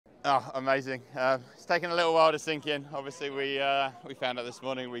Oh, amazing. It's taken a little while to sink in. Obviously, we found out this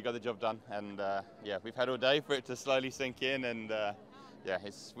morning we got the job done, and yeah, we've had all day for it to slowly sink in, and yeah,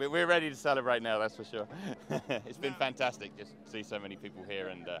 we're ready to celebrate now, that's for sure. It's been fantastic just to see so many people here,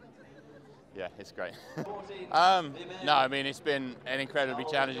 and yeah, it's great. No, I mean, it's been an incredibly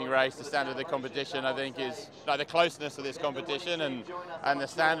challenging race. The standard of the competition, I think, is like the closeness of this competition and the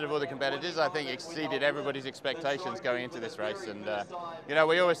standard of all the competitors, I think, exceeded everybody's expectations going into this race. And, you know,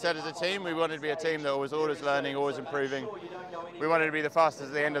 we always said as a team, we wanted to be a team that was always learning, always improving. We wanted to be the fastest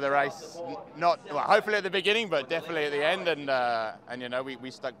at the end of the race, not well, hopefully at the beginning, but definitely at the end. And you know,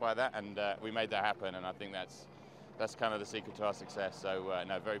 we stuck by that, and we made that happen. And I think that's kind of the secret to our success. So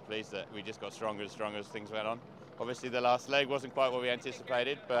no, very pleased that we just got stronger and stronger as things went on. Obviously the last leg wasn't quite what we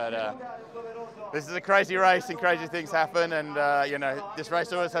anticipated, but this is a crazy race and crazy things happen, and you know, this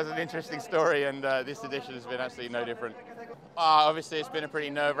race always has an interesting story, and this edition has been absolutely no different. Obviously it's been a pretty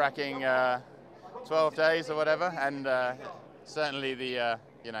nerve-wracking 12 days or whatever, and certainly the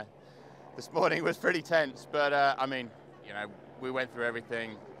you know, this morning was pretty tense, but I mean, you know, we went through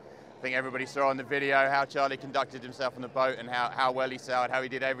everything. I think everybody saw on the video how Charlie conducted himself on the boat and how well he sailed, how he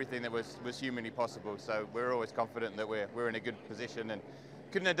did everything that was humanly possible. So we're always confident that we're in a good position and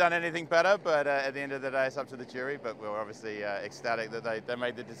couldn't have done anything better, but at the end of the day it's up to the jury. But we're obviously ecstatic that they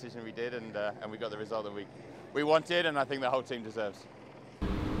made the decision we did, and we got the result that we wanted, and I think the whole team deserves.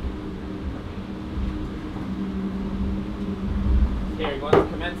 Here, wants to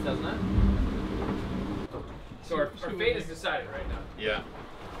commence, doesn't it? So our fate is decided right now. Yeah.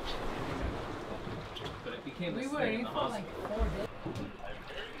 But it became this thing in the hospital. Like 4 days.